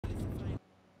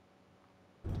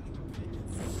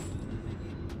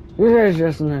You guys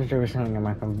just finished having a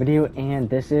Minecraft video, and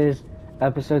this is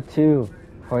episode 2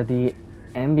 for the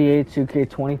NBA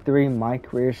 2K23 My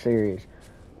Career Series.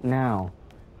 Now,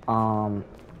 I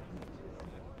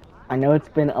know it's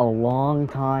been a long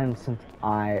time since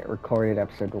I recorded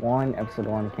episode 1. Episode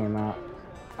 1 came out,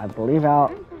 I believe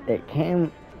it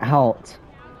came out,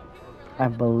 I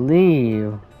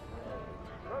believe,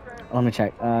 let me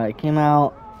check, it came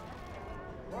out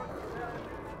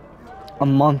a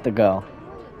month ago.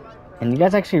 And you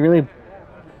guys actually really,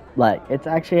 it's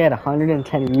actually at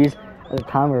 110 views at the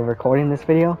time of recording this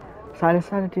video. So I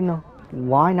decided,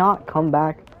 why not come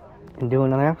back and do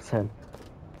another episode?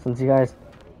 Since you guys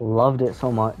loved it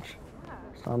so much.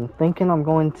 So I'm thinking I'm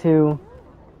going to,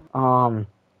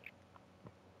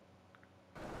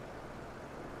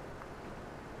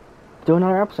 do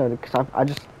another episode. Because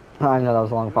I know that was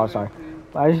a long pause, sorry.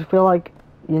 But I just feel like,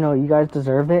 you guys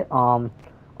deserve it.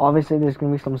 Obviously, there's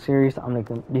going to be some series I'm going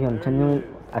to be continuing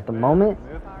at the moment,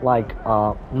 like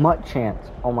Mutt Chance.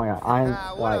 Oh my god,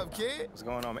 I'm like, what's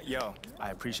going on, man? Yo,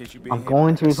 I appreciate you being I'm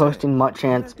going to be posting Mutt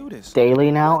Chance daily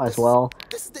now, as well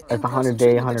as the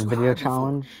 100-day 100 video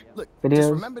challenge videos.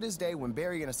 Just remember this day when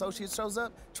Barry and Associates shows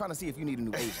up, trying to see if you need a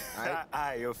new agent.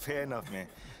 Alright, yo, fair enough, man.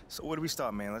 So where do we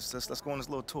start, man? Let's go on this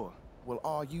little tour. Well,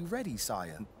 are you ready,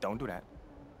 Sire? Don't do that.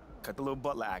 Cut the little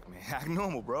butler act, man. Act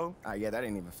normal, bro. Yeah, that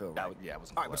didn't even feel right. Yeah, it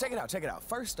wasn't. All right, but check it out.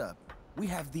 First up, we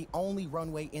have the only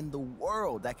runway in the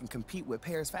world that can compete with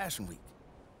Paris Fashion Week.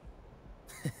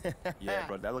 Yeah,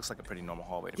 bro, that looks like a pretty normal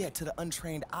hallway to me. Yeah, to the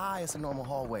untrained eye, it's a normal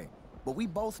hallway. But we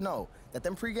both know that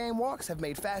them pregame walks have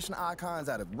made fashion icons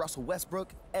out of Russell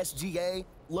Westbrook, SGA,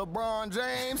 LeBron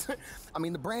James. I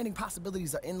mean, the branding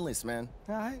possibilities are endless, man.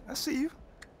 All right, I see you.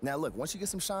 Now, look, once you get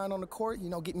some shine on the court,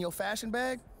 getting your fashion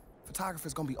bag,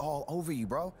 photographer's gonna be all over you,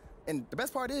 bro. And the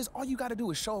best part is, all you gotta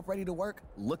do is show up ready to work,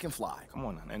 looking fly. Come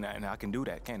on, and I can do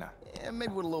that, can't I? Yeah,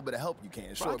 maybe with a little bit of help you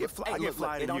can. Sure, I get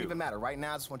fly. It don't even matter. Right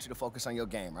now, I just want you to focus on your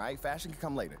game, right? Fashion can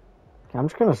come later. Okay, I'm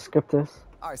just gonna skip this.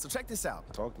 All right, so check this out.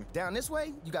 Talk to me. Down this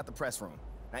way, you got the press room.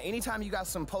 Now, anytime you got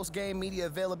some post-game media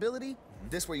availability,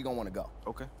 this where you're gonna wanna go.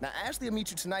 Okay. Now, Ashley will meet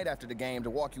you tonight after the game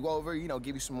to walk you over,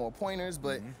 give you some more pointers,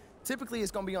 but typically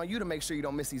it's gonna be on you to make sure you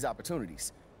don't miss these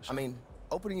opportunities. Sure. I mean,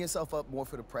 opening yourself up more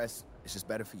for the press is just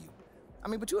better for you. I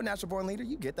mean, but you're a natural-born leader.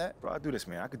 You get that. Bro, I do this,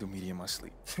 man. I could do media in my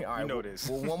sleep. All right, you know this.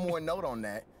 Well, one more note on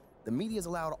that. The media is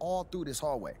allowed all through this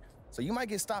hallway. So you might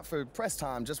get stopped for press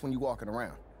time just when you're walking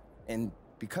around. And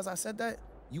because I said that,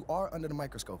 you are under the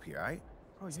microscope here, all right?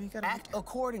 Bro, you ain't gotta act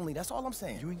accordingly. That's all I'm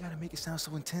saying. You ain't gotta make it sound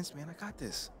so intense, man. I got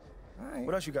this. All right.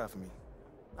 What else you got for me?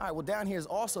 All right, well, down here is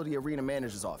also the arena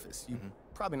manager's office. You're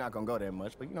probably not gonna go there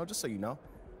much, but, just so you know.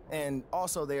 And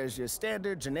also there's your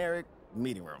standard, generic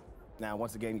meeting room. Now,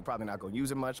 once again, you're probably not gonna use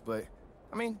it much, but,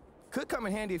 I mean, could come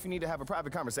in handy if you need to have a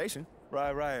private conversation.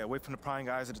 Right. Away from the prying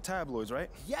eyes of the tabloids, right?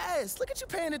 Yes, look at you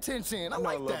paying attention. I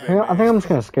like that. I think I'm just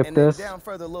gonna skip this. And down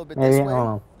further a little bit Maybe, this way, I don't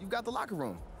know. you've got the locker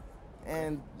room.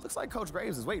 And looks like Coach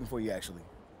Graves is waiting for you, actually.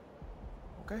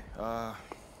 Okay,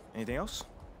 anything else?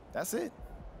 That's it.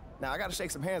 Now, I gotta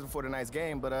shake some hands before tonight's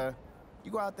game, but, you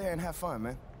go out there and have fun,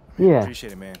 man. Yeah.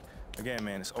 Appreciate it, man. Again,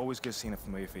 man, it's always good seeing a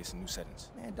familiar face in new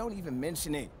settings. Man, don't even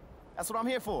mention it. That's what I'm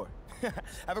here for.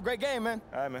 Have a great game, man.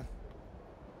 All right, man.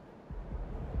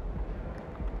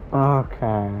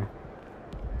 Okay.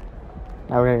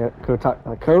 Now we're gonna go talk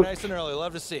to the coach. Nice and early.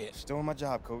 Love to see it. Just doing my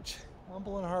job, coach.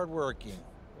 Humble and hardworking.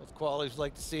 Both qualities we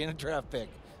like to see in a draft pick.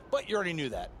 But you already knew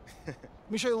that. Let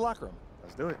me show you the locker room.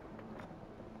 Let's do it.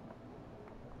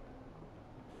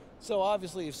 So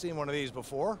obviously you've seen one of these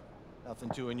before. Nothing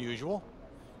too unusual.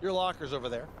 Your locker's over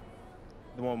there.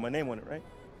 The one with my name on it, right?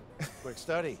 Quick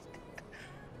study.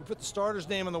 We put the starter's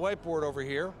name on the whiteboard over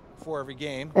here before every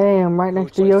game. Hey, I'm right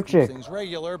next to your chick. Things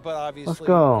regular, but obviously Let's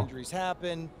go. Injuries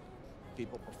happen.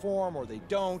 People perform or they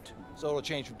don't, so it'll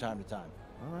change from time to time.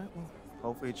 All right, well,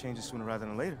 hopefully it changes sooner rather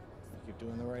than later. You keep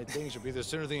doing the right things, you'll be there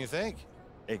sooner than you think.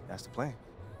 Hey, that's the plan.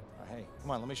 Hey,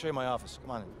 come on, let me show you my office. Come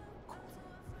on in.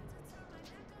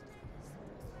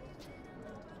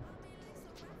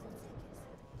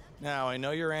 Now, I know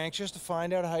you're anxious to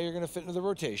find out how you're going to fit into the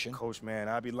rotation. Coach, man,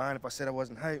 I'd be lying if I said I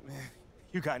wasn't hyped, man.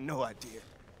 You got no idea.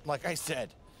 Like I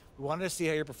said, we wanted to see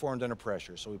how you performed under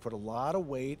pressure, so we put a lot of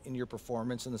weight in your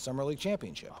performance in the Summer League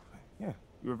Championship. Okay. Yeah,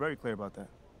 you were very clear about that.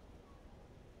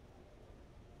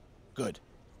 Good.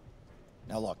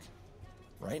 Now look,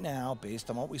 right now, based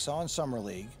on what we saw in Summer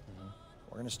League,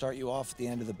 we're going to start you off at the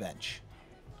end of the bench.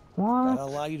 What? That'll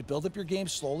allow you to build up your game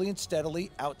slowly and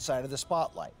steadily outside of the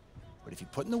spotlight. But if you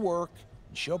put in the work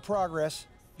and show progress,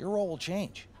 your role will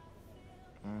change.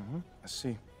 I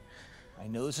see. I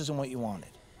know this isn't what you wanted,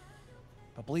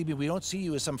 But believe me, we don't see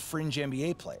you as some fringe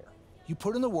NBA player. You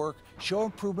put in the work, show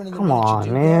improvement in the Come minutes on, you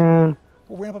do man. get,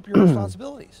 we'll ramp up your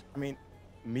responsibilities. I mean,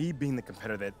 me being the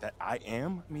competitor that I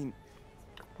am, I mean,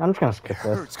 I'm just gonna it skip this.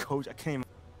 hurts, Coach. I can't even...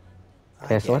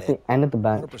 Okay, so at the end of the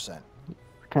bench. 100%.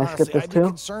 Can I Honestly, skip this I'd be too?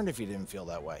 concerned if you didn't feel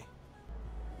that way.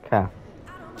 Okay.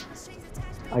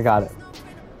 I got it.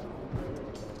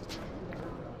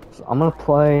 So I'm gonna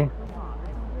play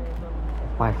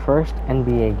my first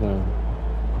NBA game,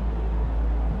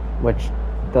 which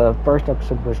the first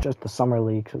episode was just the summer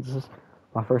league, so this is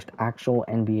my first actual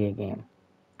NBA game,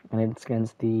 and it's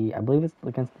against I believe it's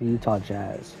against the Utah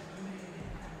Jazz.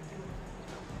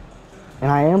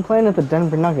 And I am playing at the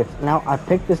Denver Nuggets. Now, I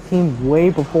picked this team way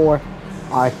before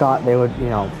I thought they would, you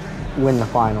know, win the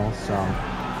finals, so.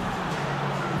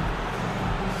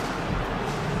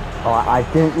 Oh, I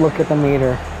didn't look at the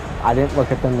meter. I didn't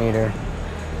look at the meter.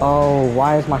 Oh,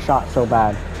 why is my shot so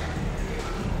bad?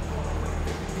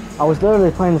 I was literally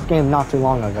playing this game not too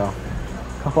long ago.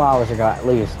 A couple hours ago, at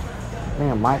least.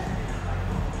 Man,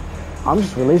 I'm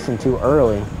just releasing too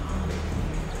early.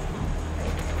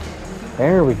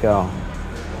 There we go.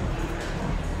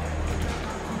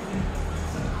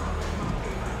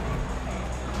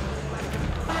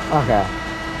 Okay,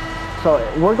 so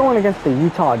we're going against the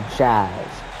Utah Jazz.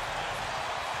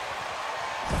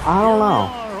 I don't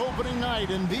know. Opening night,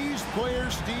 and these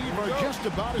players, Steve, are just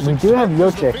about as We do have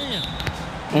Jokic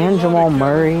and Jamal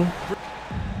Murray.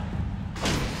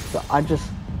 So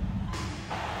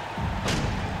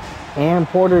and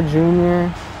Porter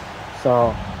Jr.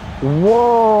 So,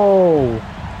 whoa,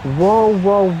 whoa,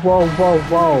 whoa, whoa, whoa,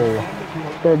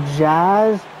 whoa. The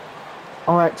Jazz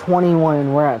are at 21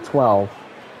 and we're at 12.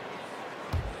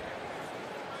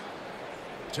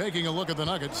 Taking a look at the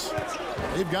Nuggets,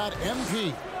 they've got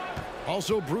MP.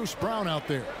 Also Bruce Brown out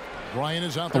there. Brian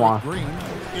is out there with Green.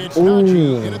 It's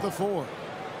Najee in at the 4.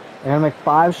 They're gonna make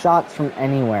 5 shots from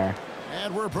anywhere.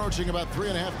 And we're approaching about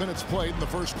 3.5 minutes played in the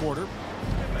first quarter.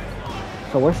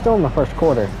 So we're still in the first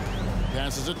quarter.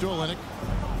 Passes it to Olynyk.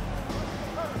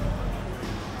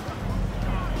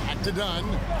 Back to Dunn.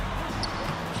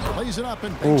 Plays it up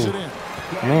and banks it in.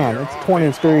 Man, it's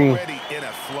 23 Already in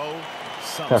a flow.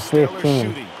 to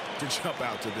 15. To jump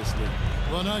out to this league.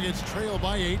 The Nuggets trail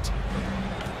by 8.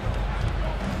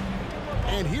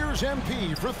 And here's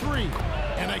MP for 3.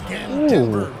 And again,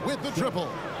 Denver with the triple.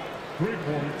 3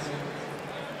 points.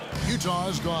 Utah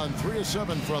has gone 3 of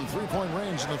 7 from three-point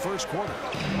range in the first quarter.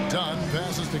 Dunn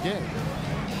passes to Gay.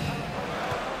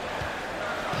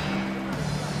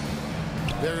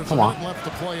 There's a minute left to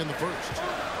play in the first.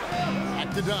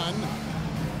 Back to Dunn.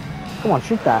 Come on,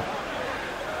 shoot that.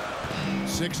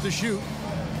 6 to shoot.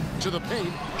 To the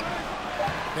paint.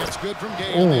 That's good from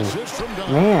Gay. And assist from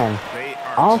Dunn. Man,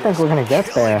 I don't think we're going to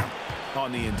get there.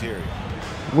 On the interior.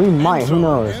 We might, who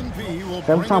knows.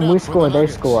 Every time we score, they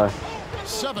score.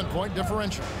 7-point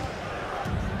differential.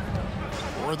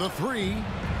 For the 3.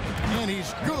 And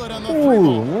he's good on the 3 Ooh,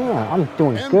 ball. man, I'm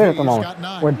doing good at the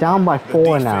moment. We're down by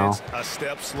 4 now. A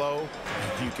step slow,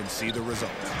 you can see the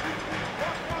results.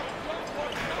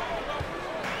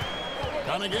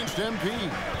 Done against MP.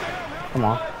 Come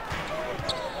on.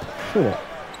 Shoot it.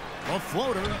 A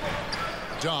floater.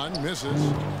 Dunn misses.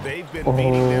 They've been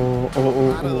beating them.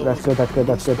 Oh, that's good, that's good,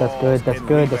 that's good, that's good, that's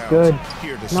good, that's good.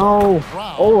 No.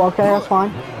 Oh, okay, that's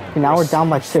fine. Okay, now we're down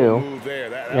by 2.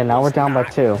 Yeah, now we're down by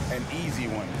 2. An easy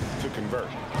one to convert,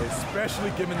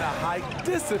 especially given the height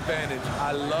disadvantage.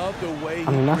 I love the way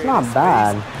I mean, that's not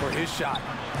bad. For his shot.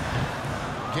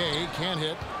 Gay can't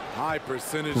hit. High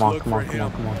percentage Come on, look come on, for come him.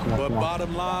 on, come on, come on, But come on.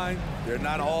 bottom line, they're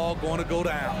not all going to go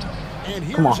down. And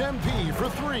here's Come on. MP for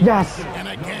 3. Yes. And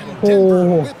again,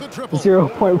 Denver with the triple.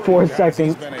 0.4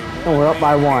 seconds. And we're up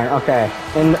by 1. Okay.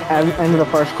 End of the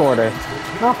first quarter.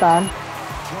 Not bad.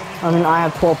 I mean, I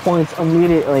have 12 points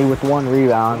immediately with 1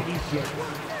 rebound.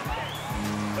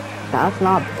 That's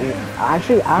not...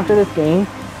 Actually, after this game,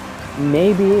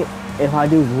 maybe if I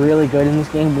do really good in this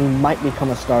game, we might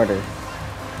become a starter.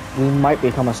 We might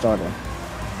become a starter.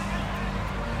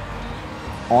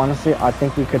 Honestly, I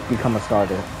think we could become a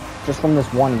starter. Just from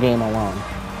this one game alone.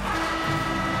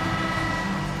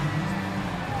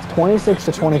 It's 26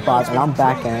 to 25, and I'm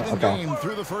back in it. Okay.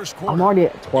 I'm already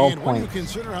at 12 and points. when you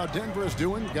consider how Denver is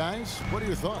doing, guys, what are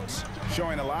your thoughts?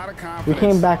 Showing a lot of We confidence.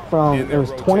 came back from, in it their was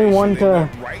rotation. 21 They to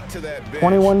went right to that bench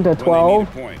 21 to when they 12.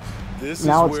 needed points. This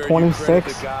Now is it's where you credit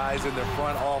 26. the guys in the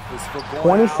front office for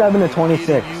going 27 out to and 26.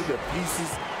 getting you the pieces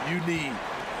you need.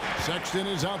 Sexton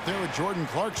is out there with Jordan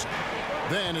Clarkson.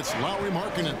 Then it's Lowry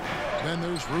Markkanen. Then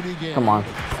there's Rudy Gay. Come on.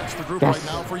 That's the group Yes. right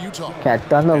now for Utah. Okay,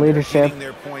 done the leadership.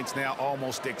 Their points now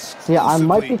almost Yeah, I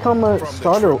might become a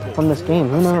starter from this game.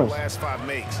 Who knows? Last 5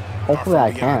 makes Hopefully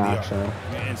I can, actually.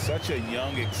 And such a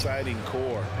young, exciting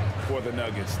core for the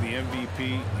Nuggets. The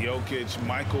MVP, Jokic,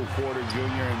 Michael Porter Jr.,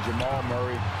 and Jamal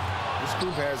Murray. This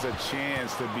group has a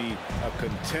chance to be a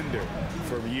contender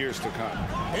for years to come.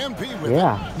 MP with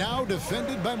Yeah. it. Now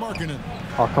defended by Markkanen.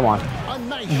 Oh, come on. A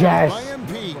nice Yes. shot by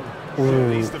MP. Ooh,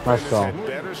 These let's defenders go. had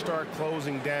better start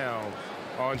closing down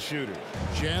on shooters.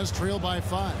 Jazz trail by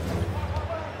 5.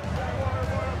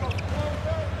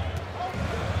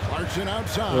 Clarkson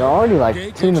outside. We're already like Gay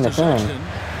 2 minutes kicks to in. Sexton.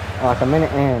 Like a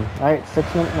minute in, right?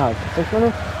 6 minutes? No, 6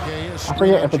 minutes? Gay is I straight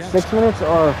forget on if it's Jackson. 6 minutes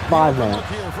or 5 Look minutes.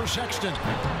 here for Sexton.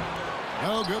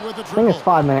 No good with the I think triple. it's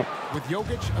 5 minutes. With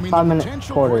Jokic, I mean, 5 the minute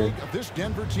potential quarter. break of this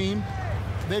Denver team,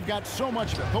 they've got so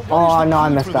much of it. But what Oh, is the no, I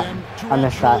key missed for that. them to I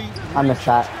missed that. actually I missed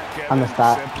that. I missed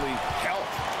that. Simply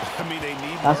health. I mean, they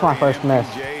need That's my Murray first and miss.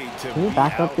 PJ to Can you be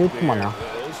back up, out dude? Come on there. now.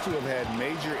 Those two have had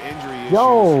major injury issues.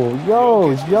 Yo,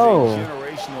 Jokic is a yo.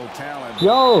 generational talent.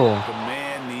 Yo. The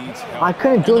man needs help. I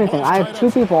couldn't do anything. I had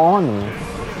 2 people on me.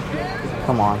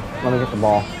 Come on. Let me get the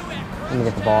ball. Let me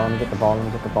get the ball. Let me get the ball. Let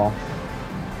me get the ball.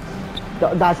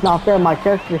 That's not fair. My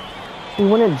character, he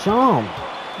wouldn't jump.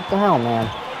 What the hell, man?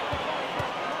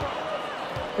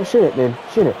 Hey, shoot it, dude.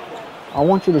 Shoot it. I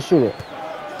want you to shoot it.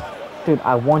 Dude,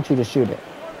 I want you to shoot it.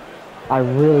 I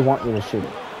really want you to shoot it.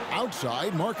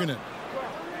 outside Markkanen.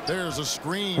 There's a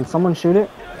screen. Can someone shoot it?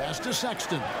 Pass to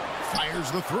Sexton.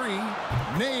 Fires the 3.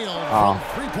 Nailed Oh,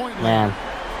 from 3-point man.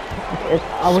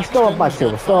 line. We're still up by 2.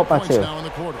 We're still up by 2. Now in the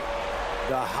quarter.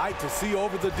 The height to see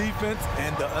over the defense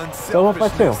and the Still up by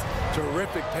 2. unselfishness.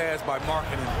 Terrific pass by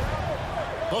Markkanen.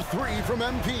 The 3 from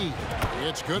MP.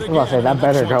 It's good I again. was about to say, that and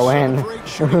better that's go like in. 7 for 8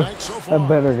 shooting nights so far. That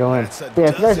better go in. That's a Yeah,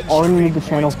 if you guys dozen already need the straight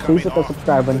channel, points please hit the coming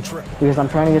subscribe button off the trip. because I'm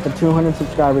trying to get to 200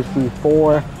 subscribers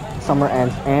before summer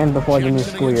ends and before the new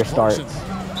Jackson school year against starts. Clarkson.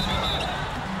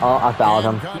 Oh, I fouled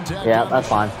him. Yeah, that's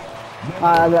fine.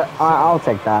 I'll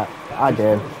take that. I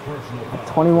did.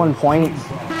 21 points,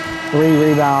 3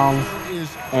 rebounds,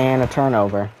 and a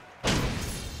turnover.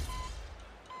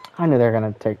 I knew they were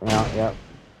going to take me out, yep.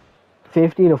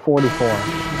 50 to 44. So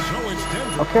it's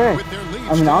Denver Okay. with their lead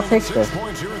I mean, I'll take standing at 6 this.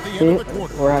 points here at the end of the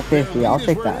quarter. We're at 50. Their I'll lead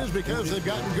take is where it that. is because they've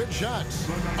gotten good shots.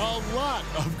 A lot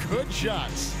of good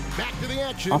shots. Back to the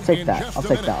action. I'll take in that. just I'll a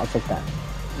take minute. that. I'll take that.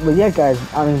 But yeah, guys,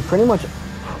 I mean, pretty much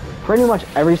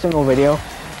every single video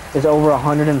is over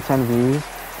 110 views.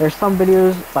 There's some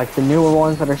videos, like the newer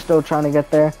ones, that are still trying to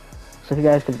get there. So if you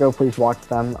guys could go, please watch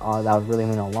them. That would really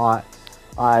mean a lot.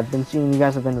 I've been seeing you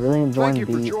guys have been really enjoying the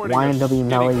YNW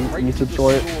Melly YouTube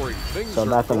short. So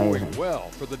that's amazing. Well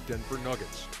for the Denver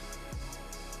Nuggets.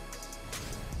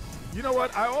 You know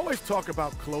what? I always talk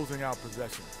about closing out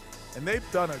possessions, and they've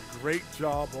done a great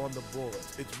job on the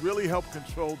Bullets. It's really helped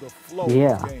control the flow of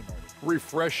the game.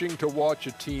 Refreshing to watch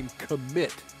a team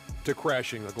commit to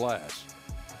crashing the glass.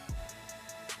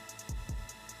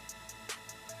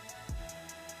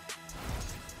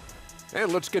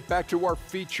 And let's get back to our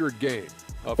featured game.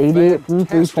 88 from the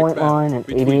fantastic three-point battle line and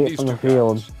between 88 these from the two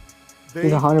field. guys.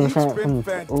 He's 100%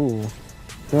 from. Ooh,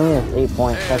 he only has 8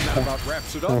 points. And That's that about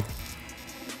wraps it up.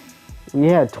 We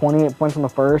had 28 points in the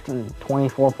first and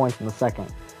 24 points in the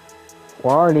second.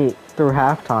 We're already through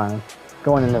halftime,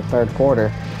 going into the third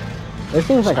quarter. This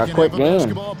seems like a Second quick half of game.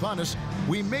 basketball upon us.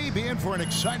 We may be in for an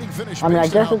exciting finish. I mean, I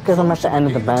based on guess it's because how I'm at the close end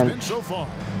of the game it's been bench, so far.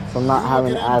 so I'm not You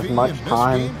having look at as MP much in this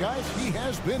time. game, guys, he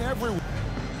has been everywhere.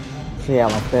 So yeah,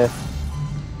 like this.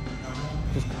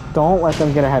 Just don't let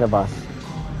them get ahead of us.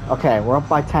 Okay, we're up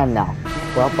by 10 now.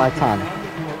 We're up by 10.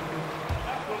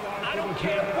 I don't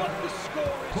care what the score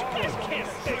is, you just can't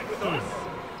stay with us.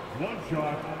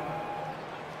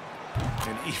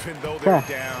 And even though they're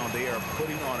Okay. down, they are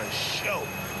putting on a show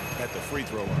at the free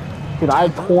throw line. Dude, I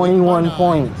have 21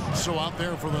 points. So out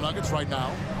there for the Nuggets right now.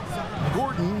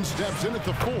 Gordon steps in at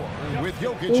the 4 with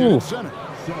Jokic Ooh. in at center.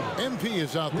 MP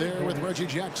is out there with Reggie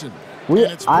Jackson. I And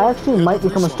it's Porter actually in might the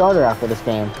become a three starter slot. after this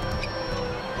game.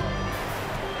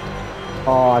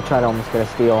 Oh, I tried to almost get a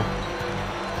steal.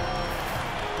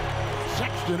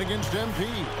 Sexton against MP.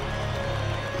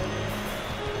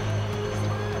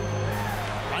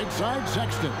 Right side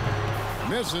Sexton.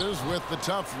 Misses with the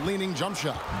tough leaning jump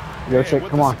shot. Jokic, with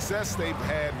come the on. success they've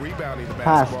had rebounding the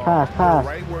Pass, basketball, pass, pass.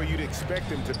 they're right where you'd expect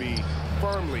them to be,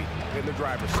 firmly in the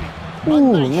driver's seat.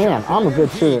 Ooh, man, I'm a good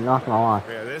shooter, not gonna lie.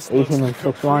 Yeah, this 18 and looks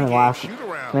like a 6 1 in the pregame last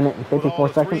shoot-around minute and with all 54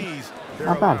 the seconds. threes they're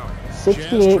Not bad. allowing. 68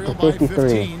 to Jazz trail by 53.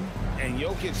 15. And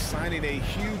Jokic signing a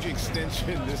huge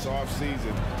extension this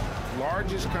offseason.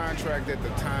 Largest contract at the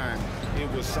time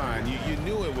it was signed. You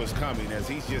knew it was coming, as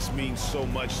he just means so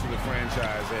much to the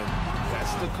franchise, and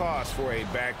that's the cost for a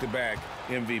back-to-back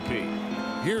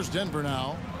MVP. Here's Denver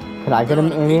now. Could I get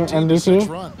him an MVP?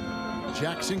 Run.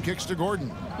 Jackson kicks to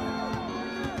Gordon.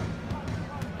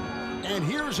 And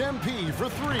here's MP for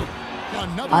 3.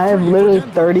 Another I have literally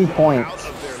 30 points. Out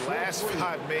of their last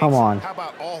 5 makes, Come on. How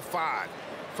about all 5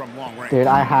 from long range? Dude,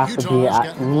 I have to be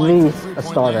at least a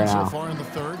starter now.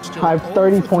 I have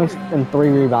 30 points and 3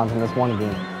 rebounds in this one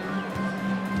game.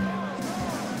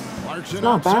 It's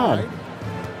not bad.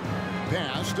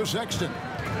 Pass to Sexton.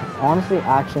 Honestly,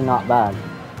 actually not bad.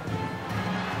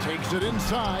 Takes it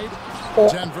inside. Oh.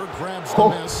 Denver grabs the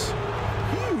miss.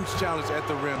 Huge challenge at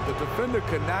the rim. The defender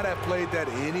could not have played that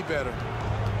any better.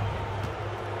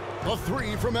 The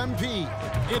 3 from MP.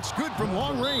 It's good from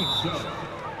long range.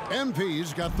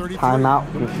 MP's got 33. Timeout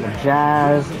for the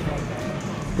Jazz.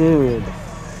 Dude,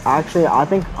 actually, I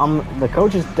think the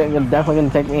coach is definitely going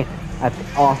to take me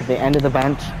off at the end of the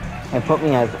bench and put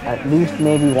me as at least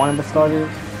maybe one of the starters.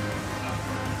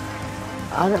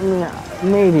 I don't mean,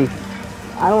 maybe.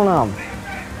 I don't know.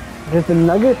 Because the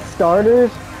Nuggets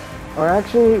starters are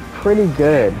actually pretty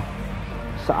good.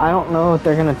 So I don't know if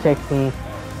they're going to take me,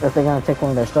 if they're going to take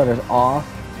one of their starters off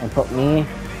and put me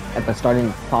at the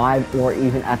starting 5 or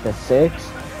even at the 6.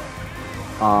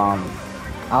 I'll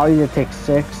either take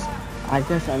 6. I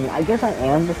guess I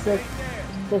am the 6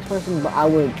 person, but I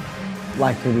would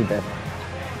like to be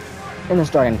in the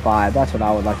starting 5. That's what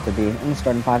I would like to be, in the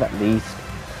starting 5 at least.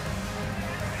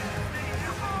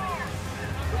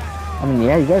 I mean,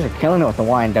 yeah, you guys are killing it with the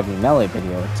YNW Melee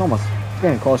video. It's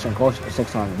getting closer and closer to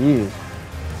 600 views.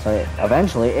 So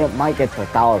eventually, it might get to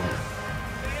 1,000.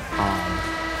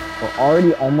 We're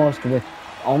already almost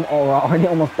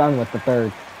done with the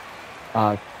third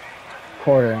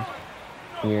quarter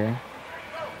here.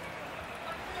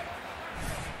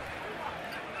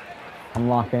 I'm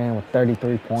locking in with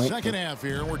 33 points. Second half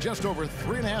here. We're just over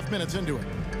 3.5 minutes into it.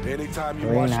 Anytime you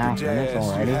watch the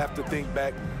Jazz, you have to think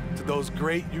back to those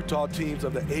great Utah teams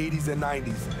of the 80s and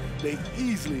 90s. They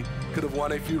easily could have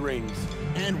won a few rings.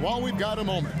 And while we've got a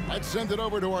moment, let's send it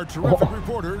over to our terrific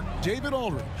reporter, David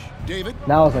Aldridge. David?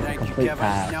 That was like a complete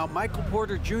pass. Now, Michael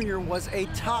Porter Jr. was a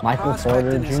top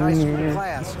prospect in his high school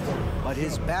class, but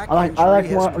his back injury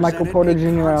has Michael Porter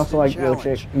Jr. I also like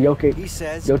Jokic. He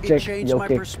says, it changed my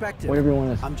perspective. Whatever you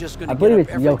want to say. I'm just going I to believe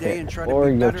get it's up every day and try to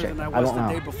be better than I was the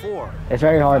day before. It's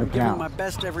very hard to I'm giving pronounce. my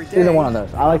best every day. Either one of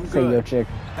those. I like to say Jokic.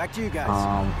 Back to you guys.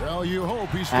 Well, you hope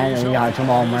he stays and then you got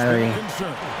Jamal Murray.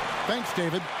 Thanks,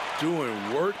 David.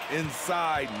 Doing work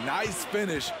inside. Nice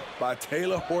finish by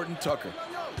Taylor Horton-Tucker.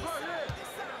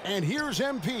 And here's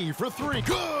MP for 3.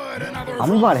 Good.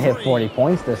 I'm about to hit 40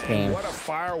 points this game.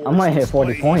 I might hit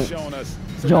 40 points.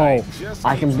 Yo,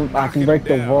 I can break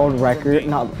the world record.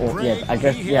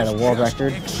 The world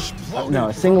record.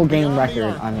 No, single game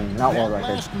record. I mean, not world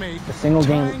record. The single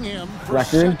game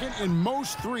record.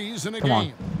 Come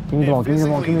on. Give me the ball, give me the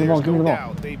ball, give me the ball, give me the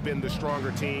ball. They've been the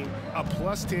stronger team. A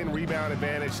 +10 rebound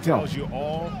advantage tells you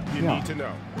all you need to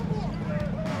know.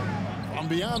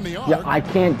 Beyond the arc. Yeah, I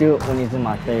can't do it when he's in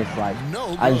my face. Like,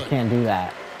 I just can't do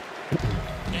that.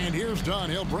 And here's Dunn.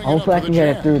 He'll bring Hopefully I can get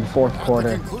it through the fourth quarter.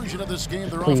 At the conclusion of this game,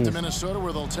 they're off to Minnesota,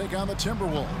 where they'll take on the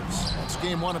Timberwolves. It's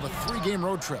game 1 of a 3-game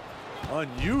road trip.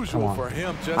 Unusual for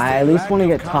him. Just I at least want to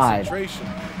get tied.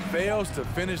 Fails to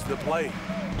finish the play.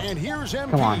 And here's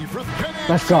MP. Come on.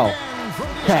 Let's go.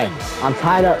 Okay, I'm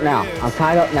tied up now.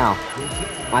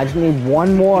 I just need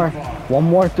one more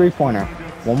three-pointer.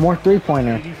 One more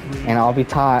three-pointer, and I'll be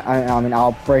tied. I mean,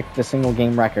 I'll break the single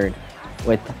game record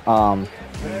with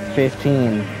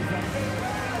 15.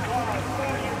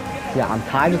 Yeah, I'm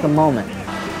tied at the moment.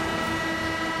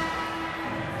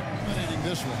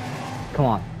 Come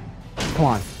on.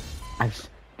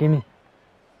 Give me.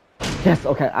 Yes.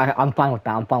 Okay. I'm fine with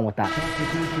that. I'm fine with that.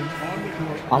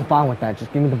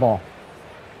 Just give me the ball.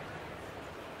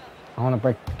 I want to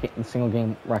break the single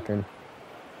game record.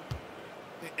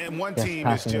 And one team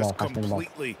is just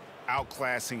completely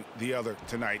outclassing the other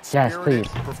tonight. Yes, please.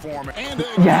 Performance.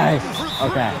 Yes.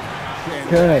 Okay.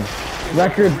 Good.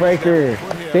 Record breaker.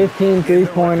 15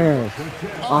 three-pointers.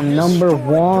 I'm number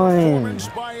 1.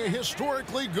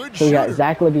 So we got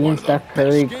Zach LaVine, Steph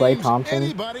Curry, Klay Thompson.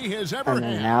 And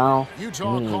then now me.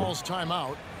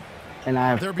 And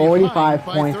I have 45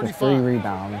 points with 3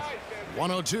 rebounds.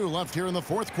 102 left here in the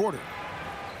fourth quarter.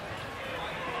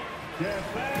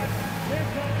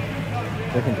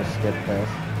 We can just skip this.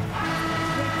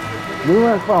 We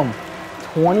went from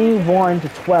 21 to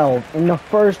 12 in the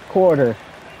first quarter.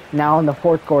 Now in the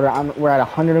fourth quarter, we're at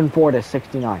 104 to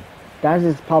 69. That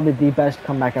is probably the best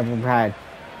comeback I've ever had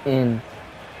in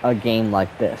a game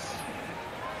like this.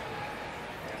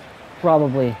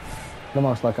 Probably the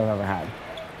most luck I've ever had.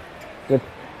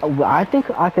 I think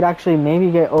I could actually maybe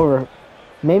get over,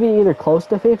 maybe either close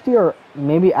to 50 or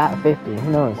maybe at 50.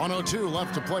 Who knows? 102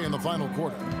 left to play in the final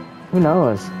quarter. Who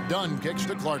knows? Dunn kicks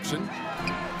to Clarkson.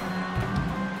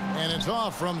 And it's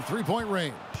off from three-point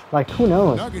range. Like, who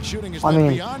knows? Nugget shooting has been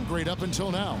beyond great up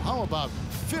until now. How about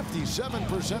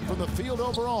 57% from the field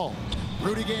overall?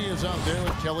 Rudy Gay is out there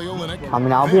with Kelly Olynyk. I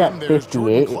mean, I'll be at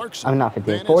 58. I'm not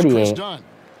 58, 48.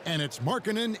 And it's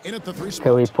Markkanen in at the three spot.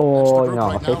 Could we pull, you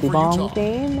know, a 50-bomb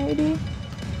game, maybe?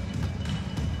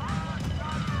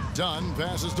 Dunn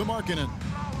passes to Markkanen.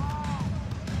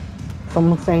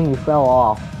 Someone's saying you fell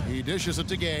off. He dishes it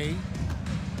to Gay.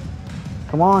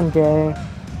 Come on, Gay.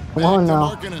 Come on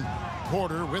now. Markkanen.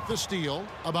 Porter with the steal.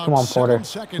 About come on, Porter. 7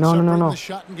 seconds No. the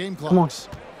shot and game come on.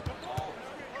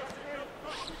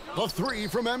 The three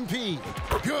from MP.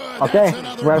 Good. Okay,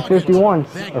 we're at 51.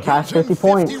 We're past 50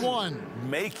 points.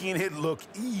 Making it look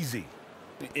easy.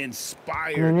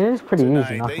 Inspired. I mean, it is pretty tonight.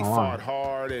 easy, not They gonna fought lie.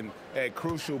 hard and at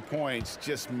crucial points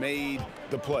just made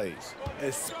the plays.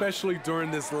 Especially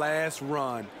during this last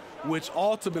run, which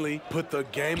ultimately put the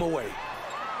game away.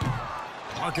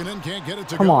 Markkanen can't get it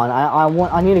to Come go. on,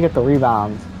 I need to get the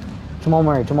rebounds. Jamal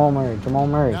Murray.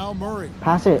 Now Murray.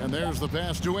 Pass it. And there's the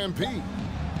pass to MP.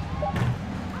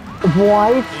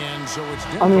 What? And so it's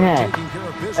I mean, hey,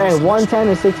 110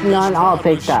 to 69, I'll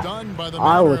take that.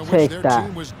 I will take that.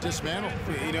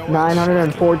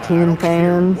 914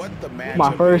 fans.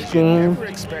 My first game,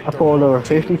 I pulled over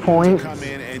 50 points.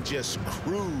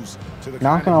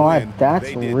 Not gonna lie,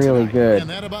 that's really good.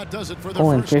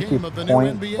 Pulling 50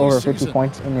 points, over 50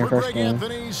 points in your first game.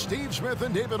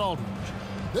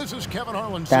 This is Kevin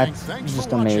Harlan saying thanks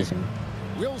just for watching. amazing.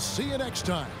 We'll see you next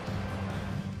time.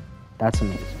 That's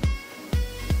amazing.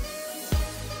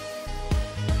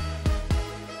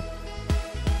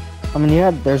 I mean,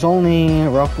 yeah, there's only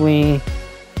roughly,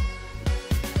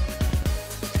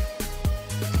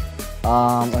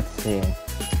 let's see.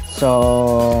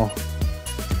 So,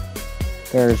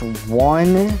 there's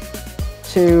 1,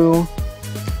 2,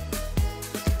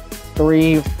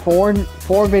 3, 4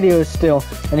 videos still.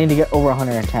 I need to get over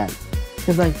 110.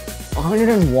 Because, like,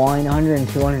 101,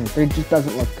 102, 103 just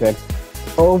doesn't look good.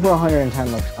 Over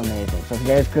 110 looks amazing. So, if you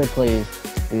guys could please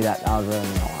do that, that would really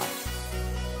mean a lot.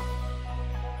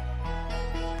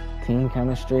 Team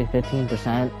chemistry,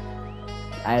 15%.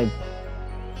 I had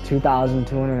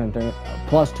 2,230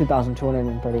 plus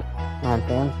 2,230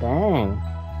 fans. Dang.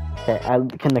 Okay,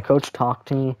 can the coach talk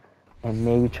to me and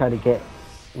maybe try to get,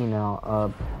 you know,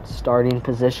 a starting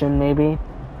position maybe?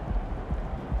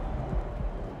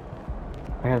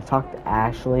 I gotta talk to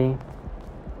Ashley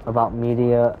about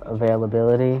media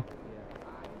availability.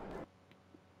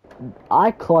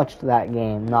 I clutched that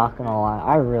game, not gonna lie.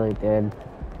 I really did.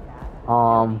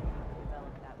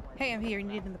 Hey, MP, you're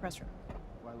needed in the press room.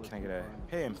 Can I get a,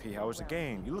 hey MP, how was the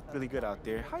game? You look really good out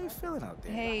there. How you feeling out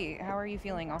there? Hey, how are you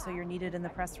feeling? Also, you're needed in the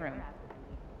press room.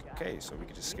 Okay, so we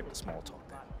could just skip the small talk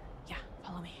then. Yeah,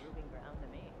 follow me.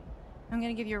 I'm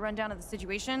going to give you a rundown of the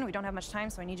situation. We don't have much time,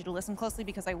 so I need you to listen closely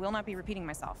because I will not be repeating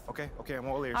myself. Okay, I'm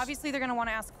all ears. Obviously, they're going to want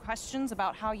to ask questions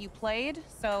about how you played.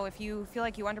 So if you feel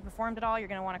like you underperformed at all, you're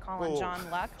going to want to call on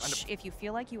John Luck. If you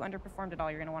feel like you underperformed at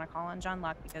all, you're going to want to call on John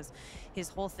Luck because his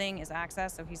whole thing is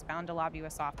access, so he's bound to lob you a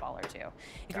softball or two.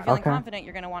 If you're feeling confident,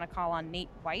 you're going to want to call on Nate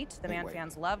White, the man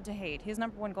fans love to hate. His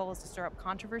 #1 goal is to stir up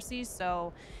controversies,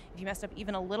 so if you messed up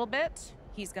even a little bit,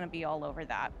 he's going to be all over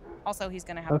that. Also, he's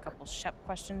going to have a couple Shep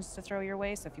questions to throw your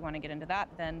way, so if you want to get into that,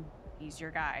 then he's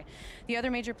your guy. The other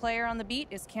major player on the beat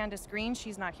is Candace Green.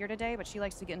 She's not here today, but she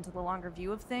likes to get into the longer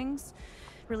view of things,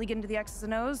 really get into the X's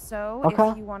and O's, so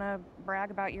if you want to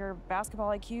brag about your basketball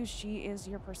IQ, she is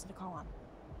your person to call on.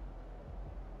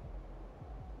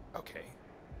 Okay.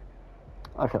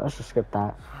 Okay, let's just skip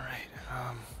that. All right,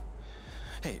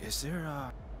 hey, is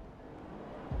there,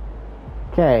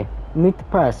 Okay, meet the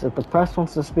press. If the press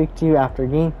wants to speak to you after a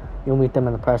game, you'll meet them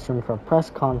in the press room for a press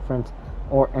conference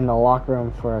or in the locker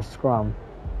room for a scrum.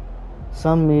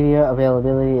 Some media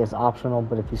availability is optional,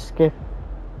 but if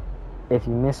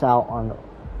you miss out on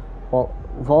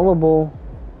valuable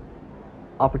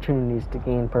opportunities to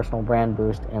gain personal brand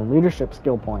boost and leadership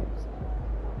skill points.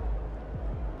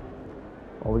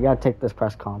 Well, we gotta take this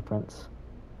press conference.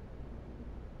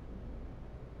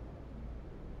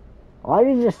 Why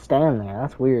did you just stand there?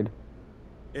 That's weird.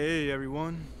 Hey,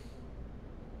 everyone.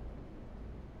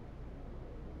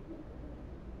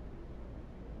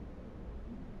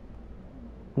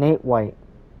 Nate White.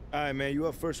 All right, man, you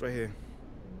up first right here.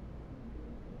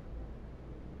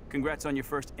 Congrats on your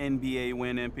first NBA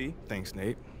win, MP. Thanks,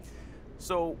 Nate.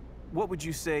 So, what would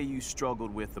you say you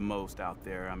struggled with the most out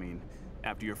there? I mean,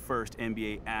 after your first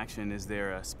NBA action, is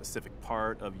there a specific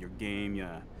part of your game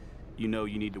you know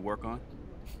you need to work on?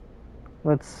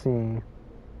 Let's see.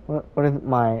 What is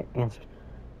my answer?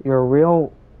 You're a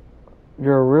real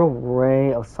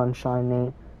ray of sunshine,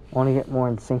 Nate. I want to get more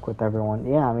in sync with everyone.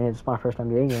 Yeah, I mean, it's my first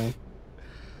NBA game.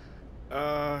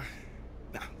 Nah,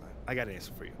 I got an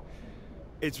answer for you.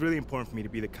 It's really important for me to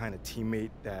be the kind of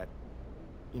teammate that,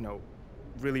 you know,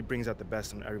 really brings out the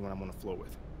best in everyone I'm on the floor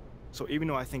with. So even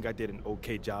though I think I did an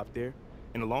okay job there,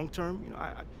 in the long term, you know,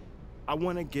 I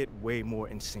want to get way more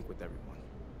in sync with everyone.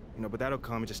 You know, but that'll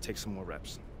come. It just takes some more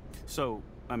reps. So,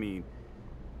 I mean,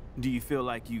 do you feel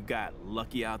like you got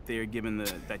lucky out there, given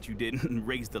that you didn't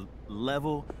raise the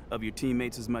level of your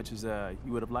teammates as much as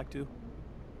you would have liked to?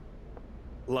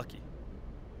 Lucky?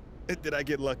 Did I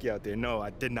get lucky out there? No,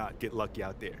 I did not get lucky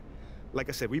out there. Like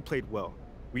I said, we played well.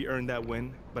 We earned that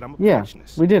win, but I'm a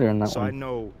perfectionist. We did earn that so win. So I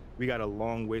know we got a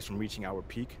long ways from reaching our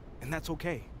peak, and that's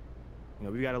okay. You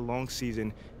know, we got a long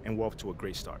season, and we're off to a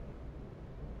great start.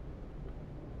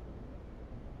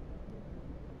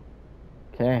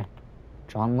 Okay.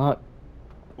 John Luck.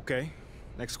 Okay,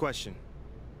 next question.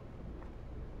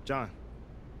 John.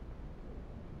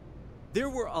 There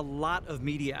were a lot of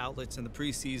media outlets in the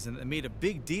preseason that made a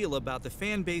big deal about the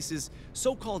fan base's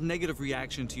so-called negative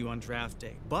reaction to you on draft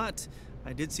day. But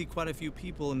I did see quite a few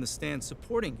people in the stands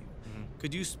supporting you.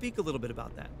 Could you speak a little bit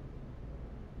about that?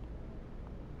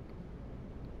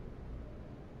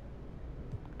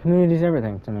 Community is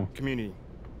everything to me. Community.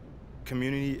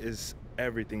 Community is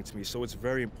everything to me, so it's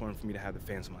very important for me to have the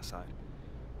fans on my side.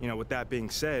 You know, with that being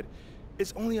said,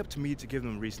 it's only up to me to give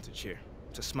them a reason to cheer,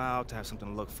 to smile, to have something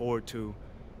to look forward to,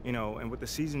 you know, and with the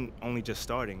season only just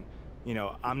starting, you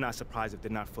know, I'm not surprised if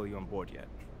they're not fully on board yet.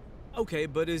 Okay,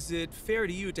 but is it fair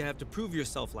to you to have to prove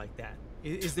yourself like that?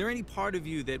 Is there any part of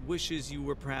you that wishes you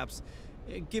were perhaps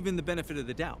given the benefit of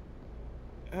the doubt?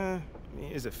 I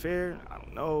mean, is it fair? I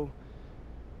don't know.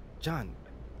 John,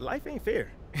 life ain't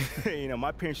fair. You know,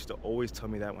 my parents used to always tell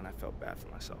me that when I felt bad for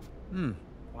myself.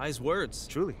 Wise words.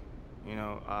 Truly. You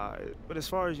know, but as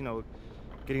far as, you know,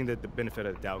 getting the benefit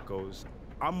of the doubt goes,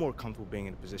 I'm more comfortable being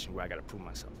in a position where I got to prove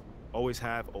myself. Always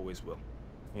have, always will.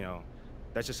 You know,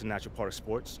 that's just a natural part of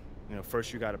sports. You know,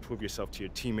 first you got to prove yourself to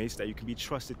your teammates that you can be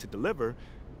trusted to deliver.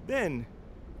 Then,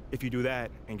 if you do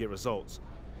that and get results,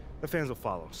 the fans will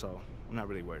follow. So I'm not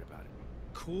really worried about it.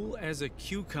 Cool as a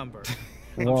cucumber.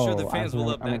 Whoa, I'm sure the fans will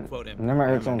love that quote. Never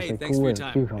heard someone say thanks cool for your as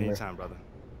time. cucumber. Anytime, brother.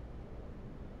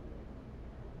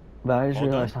 But I just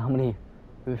realized how many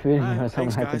videos I'm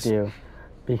gonna have to do,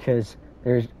 because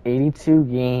there's 82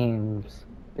 games.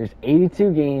 There's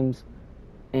 82 games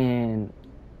in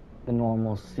the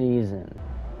normal season,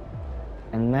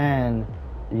 and then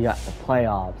you got the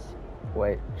playoffs,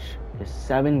 which is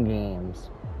 7 games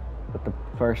with the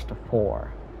first to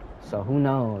 4. So who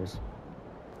knows?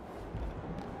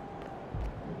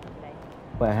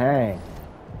 But hey.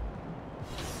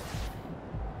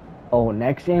 Oh,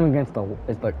 next game against the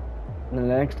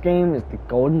next game is the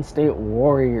Golden State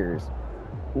Warriors.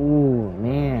 Ooh,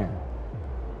 man.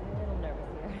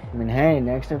 I mean, hey,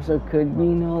 next episode could be,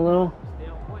 you know, a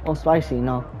little spicy, you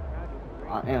know.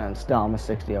 And still, I'm a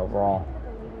 60 overall.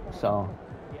 So,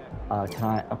 can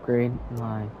I upgrade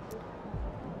my...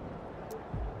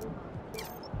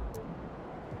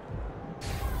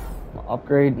 I'll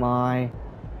upgrade my...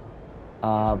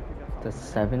 to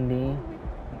 70.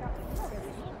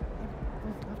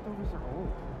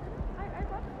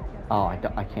 Oh,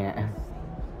 I can't.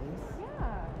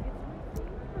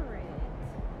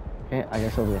 Okay, I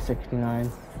guess it'll be a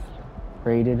 69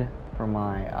 rated for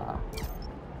my,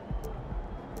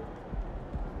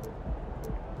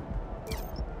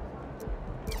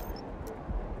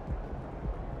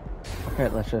 Okay,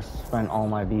 let's just spend all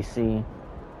my BC.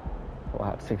 We'll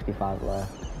have 65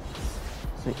 left.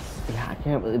 So, yeah, I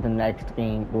can't believe the next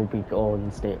game will be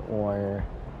Golden State Warrior.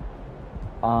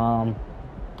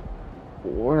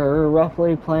 We're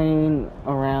roughly playing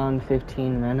around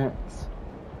 15 minutes.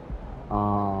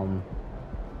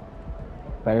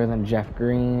 Better than Jeff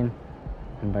Green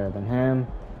and better than him.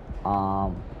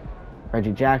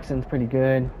 Reggie Jackson's pretty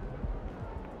good.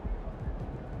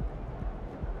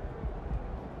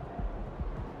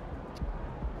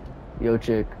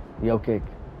 Jokic,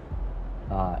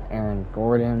 Aaron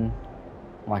Gordon,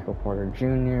 Michael Porter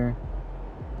Jr.,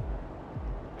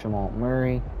 Jamal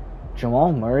Murray.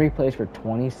 Jamal Murray plays for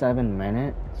 27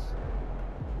 minutes.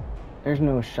 There's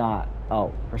no shot.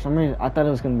 Oh, for some reason, I thought it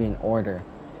was going to be in order.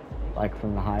 Like,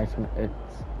 from the highest.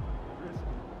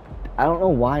 I don't know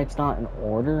why it's not in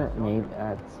order. Maybe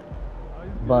that's,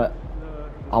 but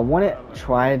I want to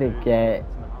try to get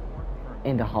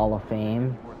into Hall of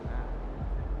Fame,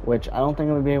 which I don't think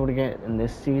I'm gonna be able to get in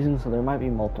this season. So there might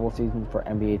be multiple seasons for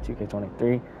NBA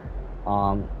 2K23,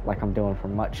 like I'm doing for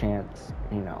Mutt Chance,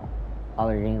 you know,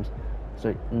 other games.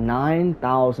 So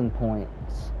 9,000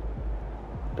 points,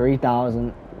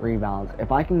 3,000 rebounds.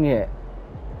 If I can get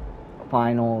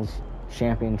finals,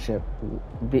 championship,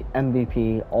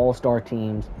 MVP, all-star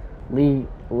teams, led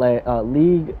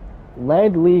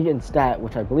league in stat,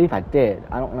 which I believe I did.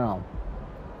 I don't know.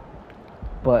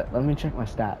 But let me check my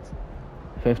stats.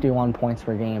 51 points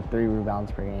per game, 3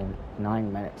 rebounds per game,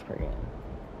 9 minutes per game.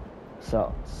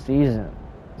 So, season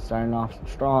starting off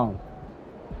strong.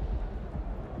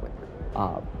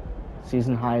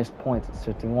 Season highest points is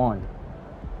 51.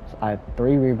 So I have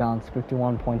 3 rebounds,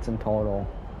 51 points in total.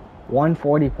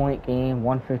 140-point game,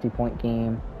 150-point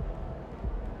game.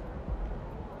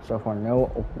 So far, no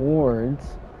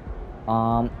awards.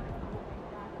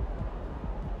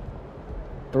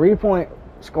 3-point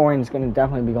scoring is going to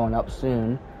definitely be going up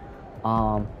soon.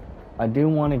 I do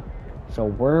want to. So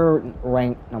we're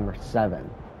ranked number 7.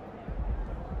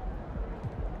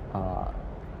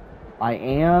 I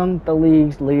am the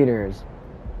league's leaders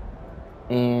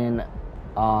in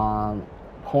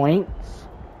points.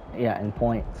 Yeah, in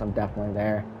points, I'm definitely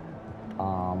there.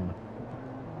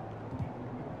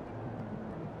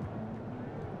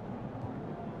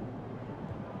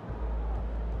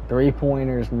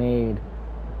 Three-pointers made.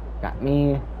 Got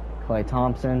me, Klay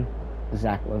Thompson,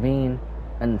 Zach LaVine,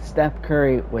 and Steph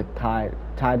Curry with tied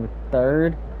with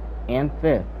 3rd and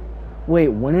 5th. Wait,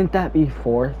 wouldn't that be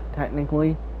 4th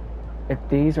technically? If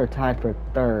these are tied for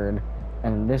 3rd,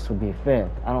 and this would be 5th.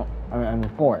 I mean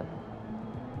 4th.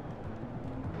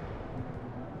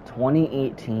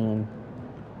 2018,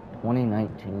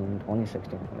 2019,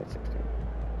 2016, 2016.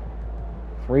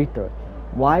 Free throw.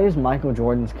 Why is Michael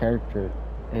Jordan's character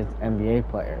his NBA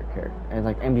player character, and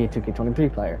like NBA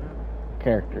 2K23 player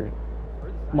character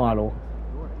model?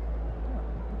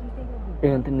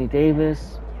 Anthony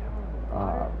Davis,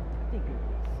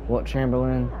 Wilt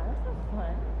Chamberlain.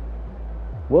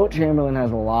 Wilt Chamberlain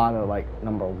has a lot of like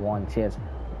number 1s. He has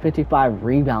 55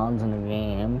 rebounds in the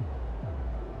game.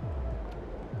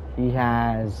 He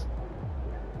has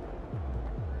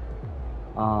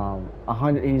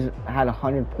 100. He's had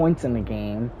 100 points in the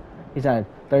game. He's had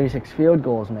 36 field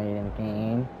goals made in the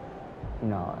game. You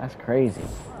know, that's crazy.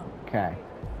 Okay.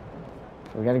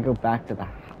 So we gotta go back to the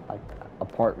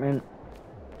apartment.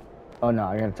 Oh no,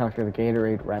 I gotta talk to the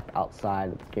Gatorade rep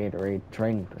outside of the Gatorade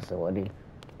training facility,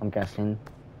 I'm guessing.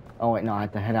 Oh wait, no, I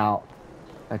have to head out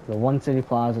like the One City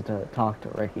Plaza to talk to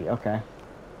Ricky. Okay.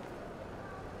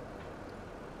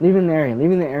 Leaving the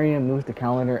area, move the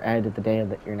calendar ahead to the day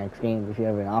of your next game. If you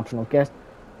have an optional quest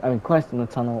in the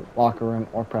tunnel, locker room,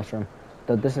 or press room,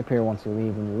 they'll disappear once you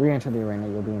leave. When you re-enter the arena,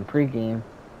 you'll be in pregame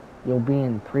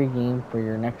for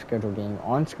your next scheduled game.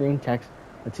 On-screen text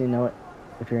lets you know it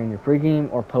if you're in your pregame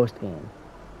or post-game.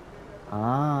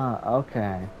 Ah,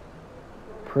 okay.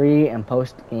 Pre- and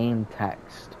post-game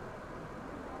text.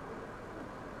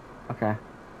 Okay.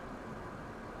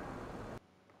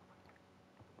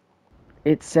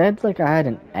 It said like I had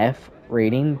an F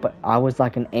rating, but I was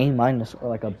like an A- or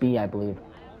like a B, I believe.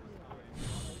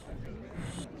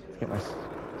 Let's get my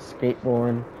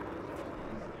skateboard.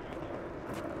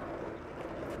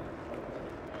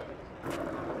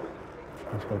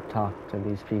 Let's go talk to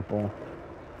these people.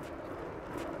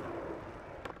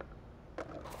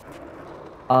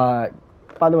 By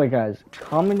the way, guys,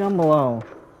 comment down below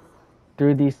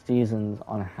through these seasons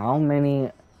on how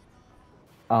many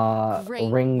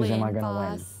rings am I gonna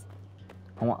win.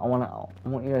 I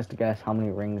want you guys to guess how many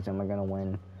rings am I gonna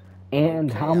win,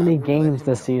 and how many games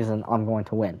this season I'm going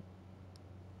to win.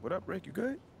 What up, Rick? You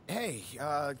good? Hey,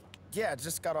 yeah,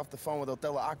 just got off the phone with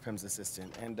Othello Akpem's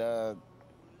assistant, and the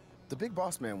big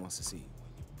boss man wants to see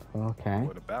you. Okay.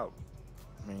 What about?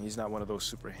 I mean, he's not one of those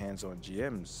super hands-on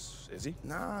GMs, is he?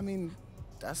 Nah, I mean,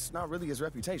 that's not really his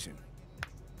reputation.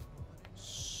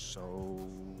 So...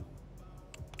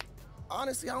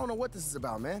 Honestly, I don't know what this is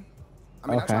about, man. I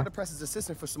mean, I tried to press his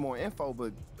assistant for some more info,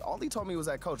 but all he told me was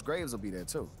that Coach Graves will be there,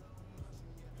 too.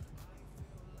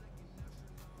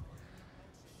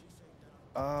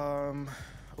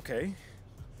 Okay.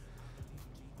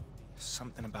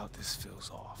 Something about this feels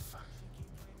off.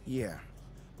 Yeah.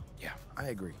 Yeah, I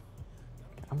agree.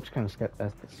 I'm just gonna skip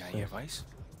this. You got any advice?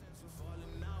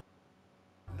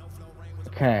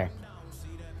 Okay.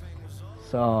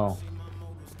 So,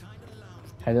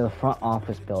 head to the front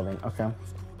office building. Okay.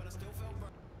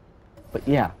 But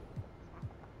yeah,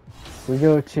 we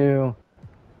go to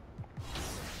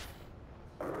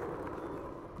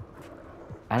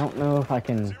I don't know if I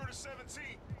can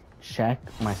check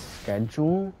my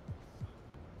schedule.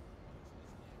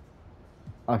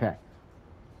 Okay.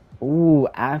 Ooh,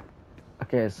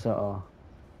 okay, so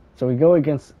we go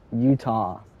against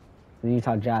Utah, the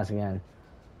Utah Jazz again.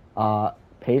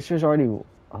 Pacers already.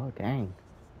 Oh dang.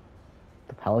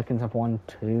 The Pelicans have won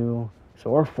 2, so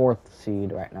we're 4th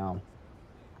seed right now.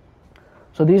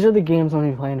 So these are the games I'm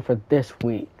gonna be playing for this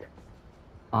week.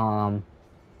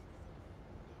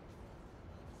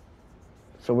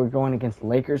 So we're going against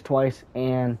Lakers twice,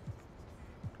 and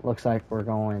looks like we're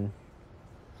going.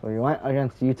 So we went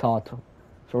against Utah. So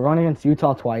we're going against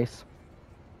Utah twice.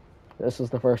 This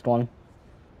is the first one.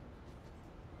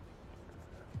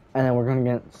 And then we're going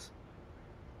against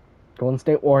Golden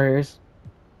State Warriors,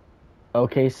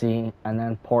 OKC, and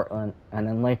then Portland, and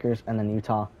then Lakers, and then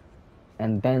Utah,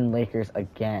 and then Lakers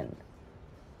again.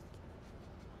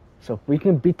 So if we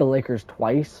can beat the Lakers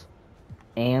twice,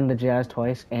 and the Jazz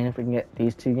twice, and if we can get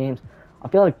these 2 games, I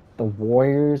feel like the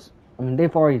Warriors, I mean,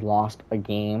 they've already lost a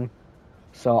game,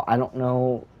 so I don't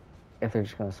know if they're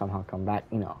just going to somehow come back,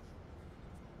 you know.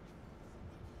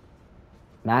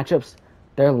 Matchups,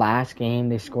 their last game,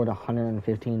 they scored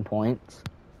 115 points.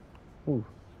 Ooh.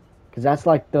 Because that's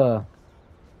like because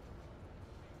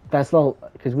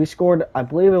we scored, I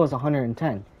believe it was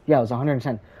 110. Yeah, it was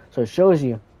 110. So it shows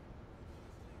you,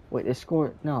 wait, they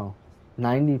scored, no,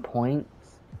 90 points?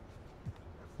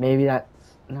 Maybe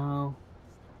that's, no.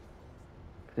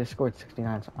 They scored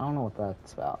 69, so I don't know what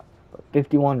that's about. But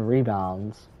 51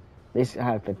 rebounds. They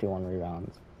had 51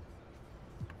 rebounds.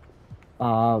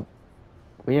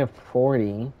 We have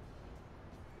 40.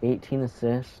 18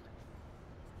 assists.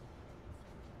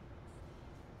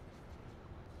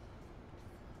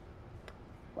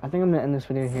 I think I'm going to end this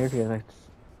video here because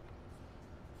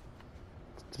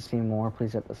to see more,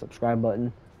 please hit the subscribe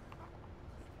button.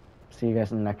 See you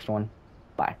guys in the next one.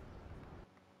 Bye.